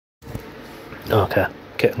Okay,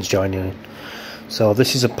 kitten's joining in. So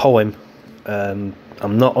this is a poem. I'm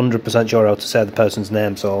not 100% sure how to say the person's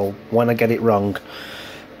name, so when I get it wrong,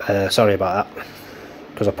 sorry about that,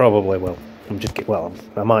 because I probably will.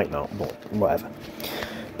 I might not, but whatever.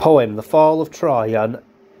 Poem: The Fall of Troy and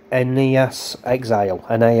Aeneas Exile.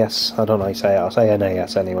 Aeneas, I don't know how you say it, I'll say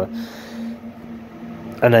Aeneas anyway.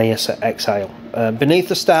 Aeneas Exile. Beneath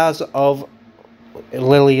the stars of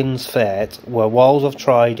Ilion's fate, where walls of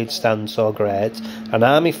Troy did stand so great, an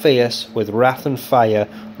army fierce, with wrath and fire,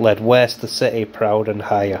 laid waste the city proud and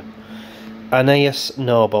higher. Aeneas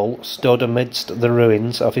noble stood amidst the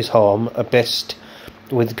ruins of his home, abased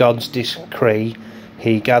with God's decree.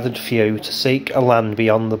 He gathered few to seek a land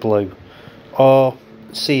beyond the blue. O'er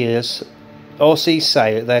seas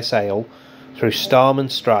they sail, through storm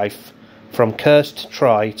and strife, from cursed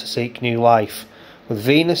Troy to seek new life. With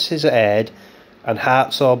Venus' aid, and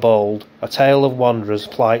heart so bold, a tale of wanderers'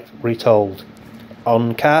 plight retold.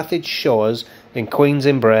 On Carthage shores, in Queen's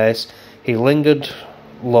embrace, he lingered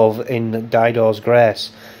love in Dido's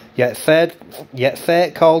grace. Yet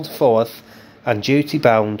fate called forth, and duty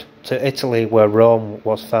bound, to Italy where Rome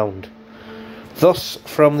was found. Thus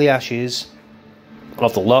from the ashes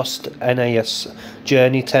of the lost Aeneas,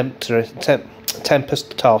 journey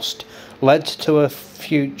tempest-tossed, led to a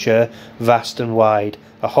future vast and wide,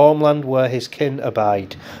 a homeland where his kin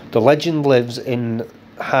abide. The legend lives in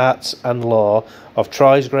hearts and lore of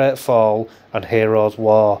Troy's great fall and heroes'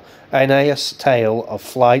 war. Aeneas' tale of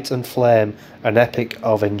flight and flame, an epic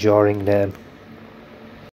of enduring name.